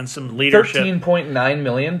that defense, some leadership. $13.9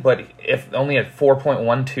 million, but if only at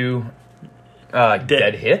 4.12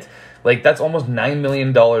 dead hit. That's almost $9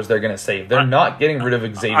 million they're going to save. They're not getting rid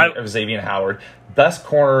of Xavier Howard. Best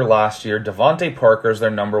corner last year. Devontae Parker's their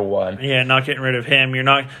number one. Yeah, not getting rid of him.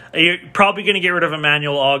 You're probably going to get rid of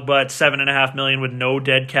Emmanuel Ogbah at $7.5 million with no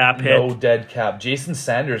dead cap hit. No dead cap. Jason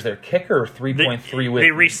Sanders, their kicker, 3.3 with.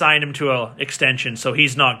 They re-signed him to an extension, so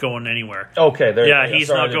he's not going anywhere. Okay, he's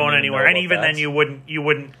not going anywhere. And even then, you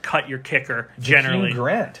wouldn't cut your kicker generally. Jakeem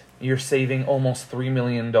Grant, you're saving almost $3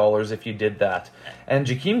 million if you did that. And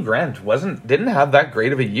Jakeem Grant didn't have that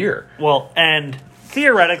great of a year. Well, and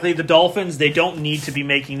theoretically, the Dolphins, they don't need to be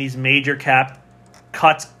making these major cap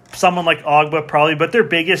cuts. Someone like Ogbah probably, but their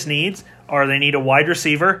biggest needs are they need a wide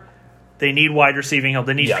receiver. They need wide receiving help.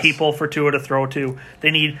 They need people for Tua to throw to.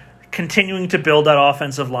 They need continuing to build that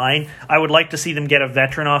offensive line. I would like to see them get a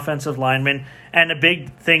veteran offensive lineman. And a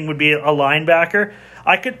big thing would be a linebacker.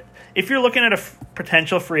 If you're looking at a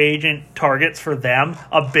potential free agent targets for them,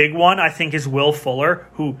 a big one I think is Will Fuller,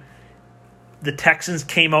 who the Texans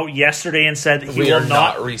came out yesterday and said he will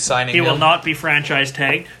not re-signing him. Will not be franchise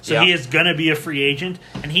tagged. So he is going to be a free agent,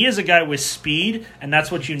 and he is a guy with speed, and that's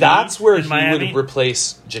what you need. That's where he Miami. would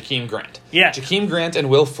replace Jakeem Grant. Yeah, Jakeem Grant and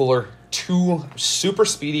Will Fuller, two super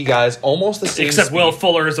speedy guys, almost the same. Except speed. Will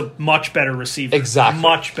Fuller is a much better receiver. Exactly,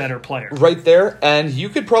 much better player. Right there, and you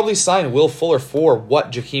could probably sign Will Fuller for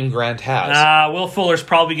what Jakeem Grant has. Will Fuller's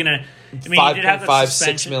probably going to. He did have the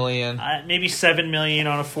 $6 million. Maybe $7 million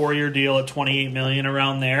on a 4-year deal at $28 million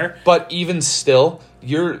around there. But even still,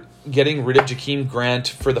 you're getting rid of Jakeem Grant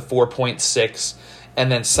for the 4.6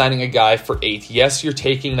 and then signing a guy for 8. Yes, you're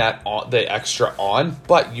taking the extra on,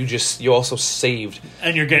 but you also saved.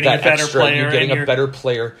 And you're getting a better player. You're getting a better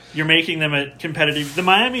player. You're making them a competitive. The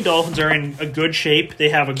Miami Dolphins are in a good shape. They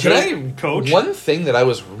have a good coach. One thing that I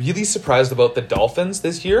was really surprised about the Dolphins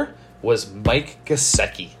this year was Mike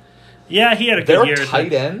Gesicki. Yeah, he had a good year. Their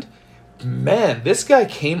tight end, man, this guy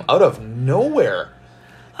came out of nowhere.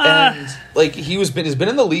 And he's been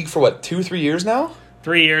in the league for 2-3 years now?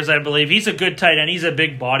 3 years, I believe. He's a good tight end. He's a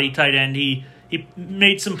big body tight end. He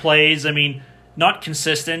made some plays. I mean, not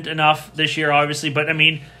consistent enough this year, obviously, but I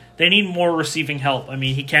mean, they need more receiving help. I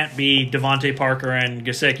mean, he can't be Devontae Parker and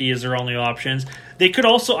Gesicki as their only options. They could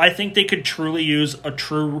also, I think they could truly use a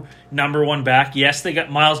true number one back. Yes, they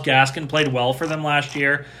got Myles Gaskin, played well for them last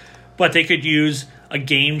year, but they could use a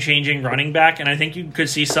game-changing running back, and I think you could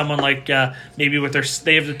see someone like maybe with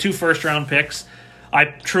they have the 2 first-round picks. I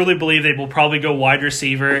truly believe they will probably go wide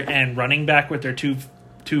receiver and running back with their two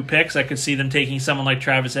picks. I could see them taking someone like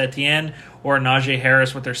Travis Etienne or Najee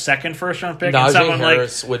Harris with their 2nd first-round pick. Najee and someone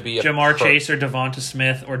Harris like would be Jamar Chase or Devonta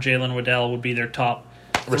Smith or Jalen Waddell would be their top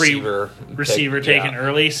receiver taken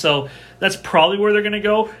early. So that's probably where they're going to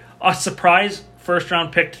go. A surprise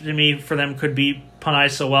first-round pick to me for them could be Panay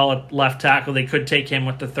Sewell at left tackle. They could take him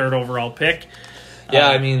with the 3rd overall pick. Yeah,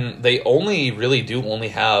 I mean, they only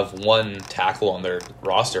have 1 tackle on their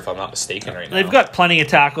roster, if I'm not mistaken, right now. They've got plenty of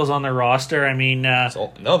tackles on their roster. I mean...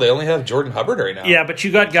 no, they only have Jordan Hubbard right now. Yeah, but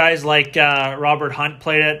you got guys like Robert Hunt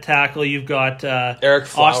played at tackle. You've got... Eric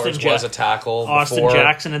Flowers was a tackle Austin before.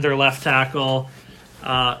 Jackson at their left tackle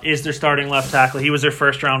is their starting left tackle. He was their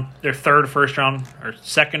 2nd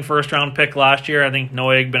first round pick last year. I think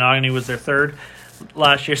Noah Benogany was their 3rd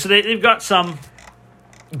last year. So they've got some...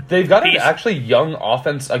 They've got a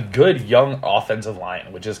good young offensive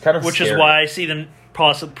line, which is kind of scary. Is why I see them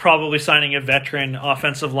probably signing a veteran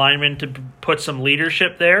offensive lineman to put some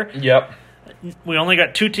leadership there. Yep. We only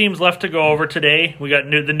got 2 teams left to go over today. We got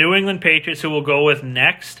the New England Patriots, who we'll go with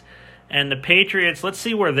next. And the Patriots, let's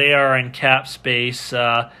see where they are in cap space.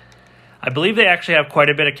 I believe they actually have quite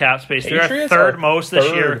a bit of cap space. They're 3rd most this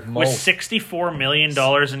year with $64 million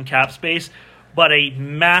in cap space, but a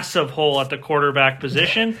massive hole at the quarterback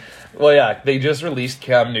position. Well, yeah, they just released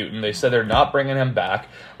Cam Newton. They said they're not bringing him back.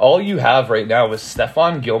 All you have right now is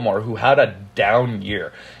Stephon Gilmore, who had a down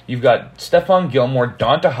year. You've got Stephon Gilmore,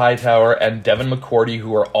 Donta Hightower, and Devin McCourty,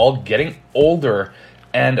 who are all getting older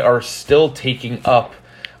and are still taking up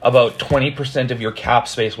about 20% of your cap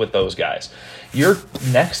space with those guys. Your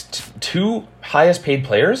next 2 highest paid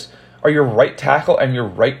players are your right tackle and your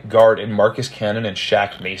right guard in Marcus Cannon and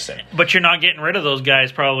Shaq Mason. But you're not getting rid of those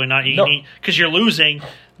guys, probably not. Because you're losing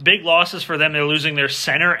big losses for them. They're losing their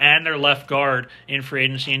center and their left guard in free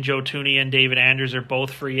agency, and Joe Thuney and David Andrews are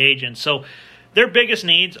both free agents. So their biggest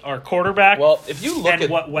needs are quarterback if you look and at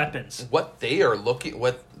what weapons. What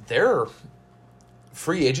their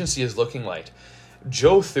free agency is looking like.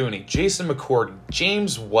 Joe Thuney, Jason McCourty,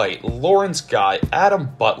 James White, Lawrence Guy,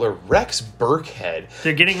 Adam Butler, Rex Burkhead.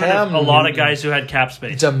 They're getting rid of a lot of guys who had cap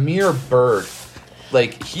space. Damiere Byrd.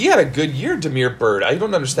 He had a good year, Damiere Byrd. I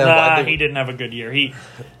don't understand why. He didn't have a good year. He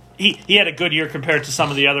had a good year compared to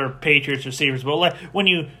some of the other Patriots receivers. But when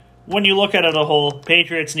you look at it as a whole,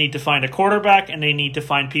 Patriots need to find a quarterback, and they need to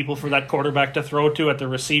find people for that quarterback to throw to at the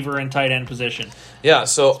receiver and tight end position. Yeah,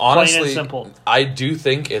 so honestly, plain and simple. I do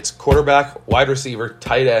think it's quarterback, wide receiver,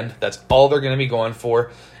 tight end. That's all they're going to be going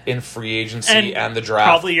for in free agency and the draft.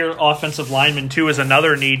 Probably your offensive lineman, too, is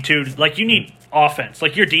another need, too. You need offense.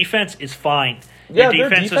 Your defense is fine. Yeah, your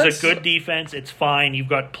defense is a good defense. It's fine. You've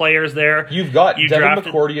got players there. You've got Devin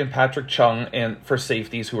McCourty and Patrick Chung for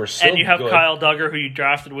safeties who are so good. And you have Kyle Duggar, who you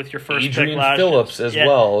drafted with your first pick last year. Adrian Phillips as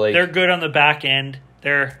well. They're good on the back end.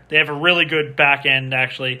 They have a really good back end,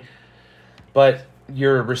 actually. But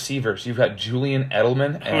your receivers, you've got Julian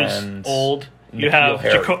Edelman who's old. You have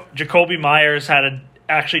Jacoby Myers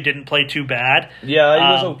actually didn't play too bad. Yeah, he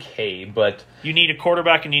was okay, but... You need a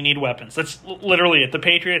quarterback and you need weapons. That's literally it. The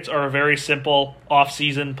Patriots are a very simple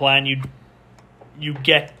off-season plan. You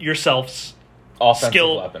get yourselves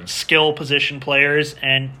skill position players,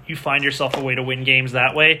 and you find yourself a way to win games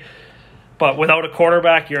that way. But without a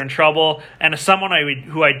quarterback, you're in trouble. And someone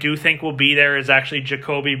who I do think will be there is actually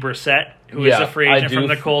Jacoby Brissett, who is a free agent from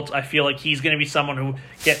the Colts. I feel like he's going to be someone who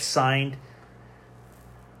gets signed.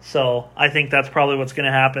 So I think that's probably what's going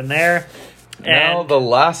to happen there. Now the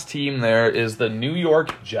last team there is the New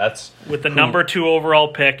York Jets. With the number 2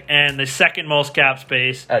 overall pick and the second most cap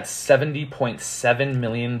space. At $70.7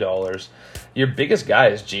 million. Your biggest guy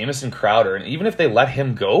is Jamison Crowder, and even if they let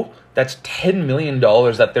him go, that's $10 million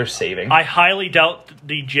that they're saving. I highly doubt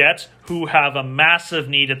the Jets, who have a massive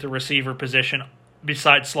need at the receiver position,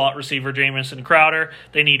 besides slot receiver Jamison Crowder,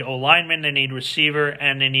 they need O-lineman, they need receiver,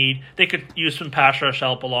 and they could use some pass rush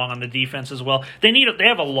help along on the defense as well. They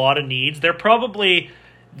have a lot of needs. They're probably,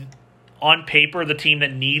 on paper, the team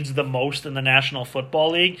that needs the most in the National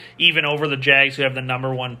Football League, even over the Jags, who have the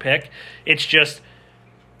number 1 pick. It's just,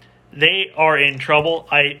 they are in trouble.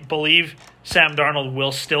 I believe Sam Darnold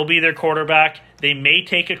will still be their quarterback. They may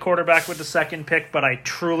take a quarterback with the second pick, but I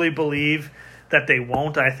truly believe that they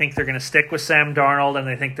won't. I think they're going to stick with Sam Darnold, and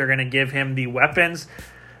I think they're going to give him the weapons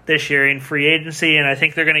this year in free agency, and I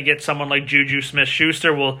think they're going to get someone like Juju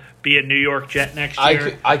Smith-Schuster will be a New York Jet next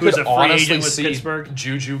year. I could who's a free honestly agent with see Pittsburgh.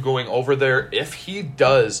 Juju going over there. If he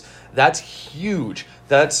does, that's huge.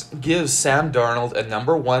 That gives Sam Darnold a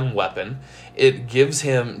number one weapon. It gives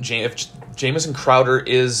him, if Jamison Crowder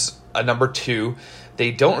is a number two, they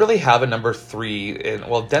don't really have a number three.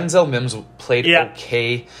 Well, Denzel Mims played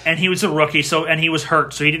okay. And he was a rookie, and he was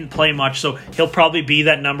hurt, so he didn't play much. So he'll probably be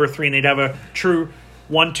that number three, and they'd have a true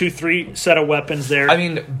 1, 2, 3 set of weapons there. I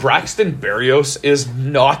mean, Braxton Berrios is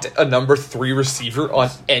not a number 3 receiver on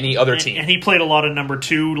any other team. And he played a lot of number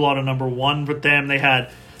 2, a lot of number 1 with them. They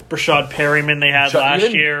had Brashad Perryman they had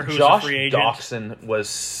last year, who was a free agent. Josh Doxson was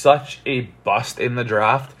such a bust in the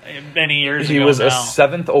draft. Many years ago He was now. a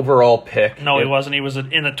 7th overall pick. No, he wasn't. He was in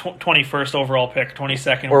the 21st overall pick,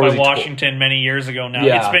 22nd Or was by he Washington many years ago now.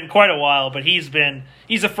 Yeah. It's been quite a while, but he's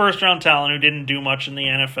a first-round talent who didn't do much in the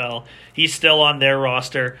NFL. He's still on their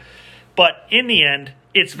roster. But in the end,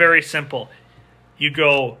 it's very simple. You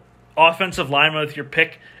go offensive lineman with your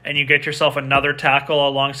pick, and you get yourself another tackle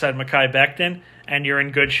alongside Mekhi Becton, and you're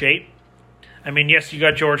in good shape. I mean, yes, you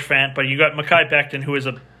got George Fant, but you got Mekhi Becton, who is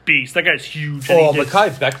a beast. That guy's huge. Oh, Mekhi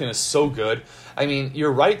Becton is so good. I mean,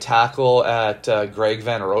 your right tackle at Greg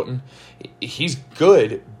Van Roten, he's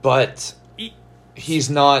good, but he's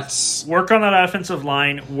not... Work on that offensive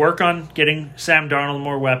line. Work on getting Sam Darnold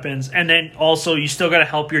more weapons. And then also, you still got to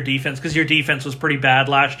help your defense because your defense was pretty bad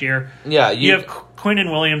last year. Yeah, you have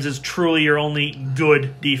Quinnen Williams is truly your only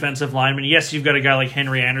good defensive lineman. Yes, you've got a guy like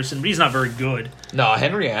Henry Anderson, but he's not very good. No,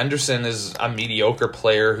 Henry Anderson is a mediocre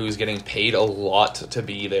player who's getting paid a lot to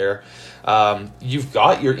be there. You've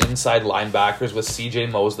got your inside linebackers with C.J.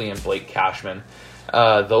 Mosley and Blake Cashman.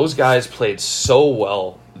 Those guys played so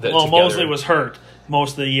well together. Mosley was hurt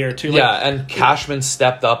most of the year, too. Yeah, and Cashman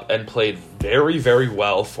stepped up and played very, very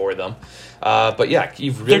well for them. But yeah,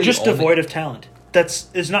 you've really... They're just devoid of talent.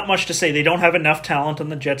 There's not much to say. They don't have enough talent on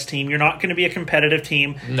the Jets team. You're not going to be a competitive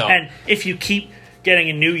team. No. And if you keep getting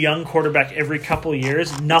a new young quarterback every couple of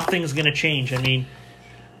years, nothing's going to change. I mean,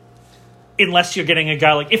 unless you're getting a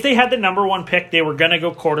guy like... If they had the number 1 pick, they were going to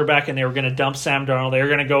go quarterback and they were going to dump Sam Darnold. They were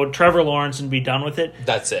going to go Trevor Lawrence and be done with it.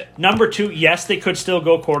 That's it. Number 2, yes, they could still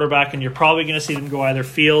go quarterback, and you're probably going to see them go either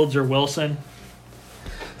Fields or Wilson.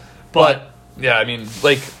 But yeah, I mean,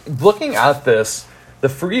 like, looking at this, the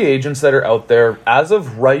free agents that are out there, as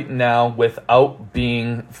of right now, without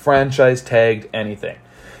being franchise tagged anything,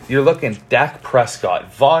 you're looking Dak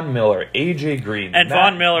Prescott, Von Miller, AJ Green. And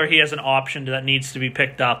Von Miller, he has an option that needs to be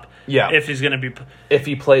picked up. Yeah. If he's going to be... If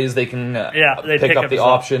he plays, they can they pick up the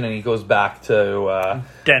option, and he goes back to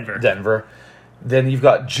Denver. Then you've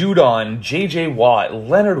got Judon, J.J. Watt,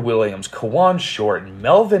 Leonard Williams, Kawan Short,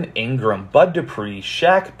 Melvin Ingram, Bud Dupree,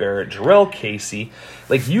 Shaq Barrett, Jarrell Casey,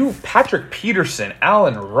 Patrick Peterson,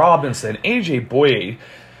 Allen Robinson, A.J. Boye,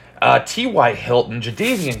 T.Y. Hilton,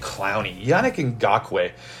 Jadeveon Clowney, Yannick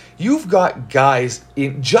Ngakoue. You've got guys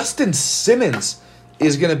Justin Simmons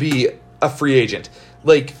is going to be a free agent.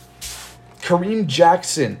 Kareem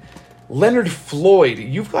Jackson, Leonard Floyd.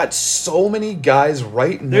 You've got so many guys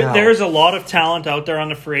right now. There's a lot of talent out there on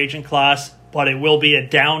the free agent class, but it will be a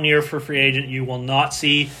down year for free agent. You will not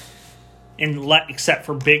see, except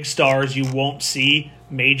for big stars, you won't see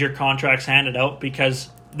major contracts handed out because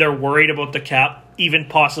they're worried about the cap even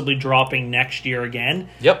possibly dropping next year again.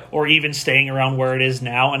 Yep. Or even staying around where it is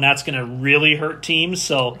now, and that's going to really hurt teams.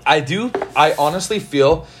 So I honestly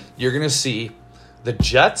feel you're going to see the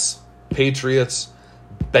Jets, Patriots,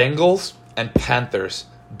 Bengals, and Panthers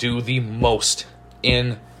do the most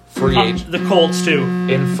in free agency. The Colts too.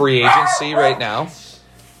 In free agency right now.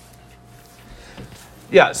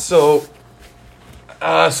 Yeah, so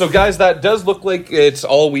guys, that does look like it's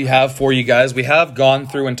all we have for you guys. We have gone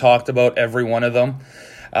through and talked about every one of them.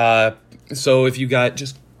 So if you got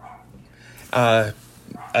just...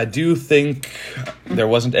 I do think there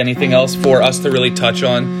wasn't anything else for us to really touch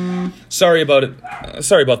on. Sorry about it.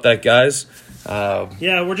 Sorry about that, guys.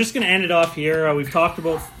 Yeah, we're just going to end it off here. We've talked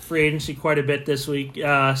about free agency quite a bit this week,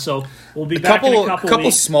 so we'll be back in a couple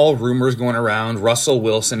weeks. Small rumors going around. Russell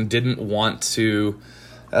Wilson didn't want to...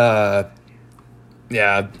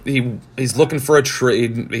 he's looking for a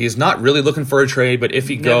trade. He's not really looking for a trade, but if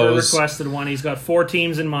he goes... Never requested one. He's got 4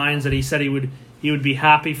 teams in mind that he said he would be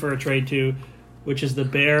happy for a trade to, which is the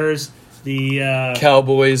Bears, the...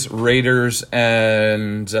 Cowboys, Raiders,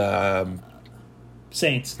 and...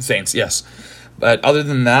 Saints, yes. But other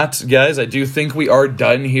than that, guys, I do think we are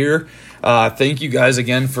done here. Thank you guys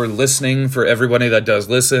again for listening. For everybody that does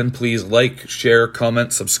listen, please like, share,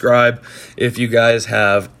 comment, subscribe. If you guys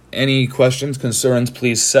have any questions, concerns,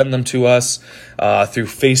 please send them to us through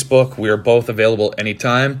Facebook. We are both available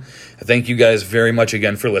anytime. Thank you guys very much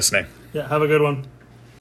again for listening. Yeah, have a good one.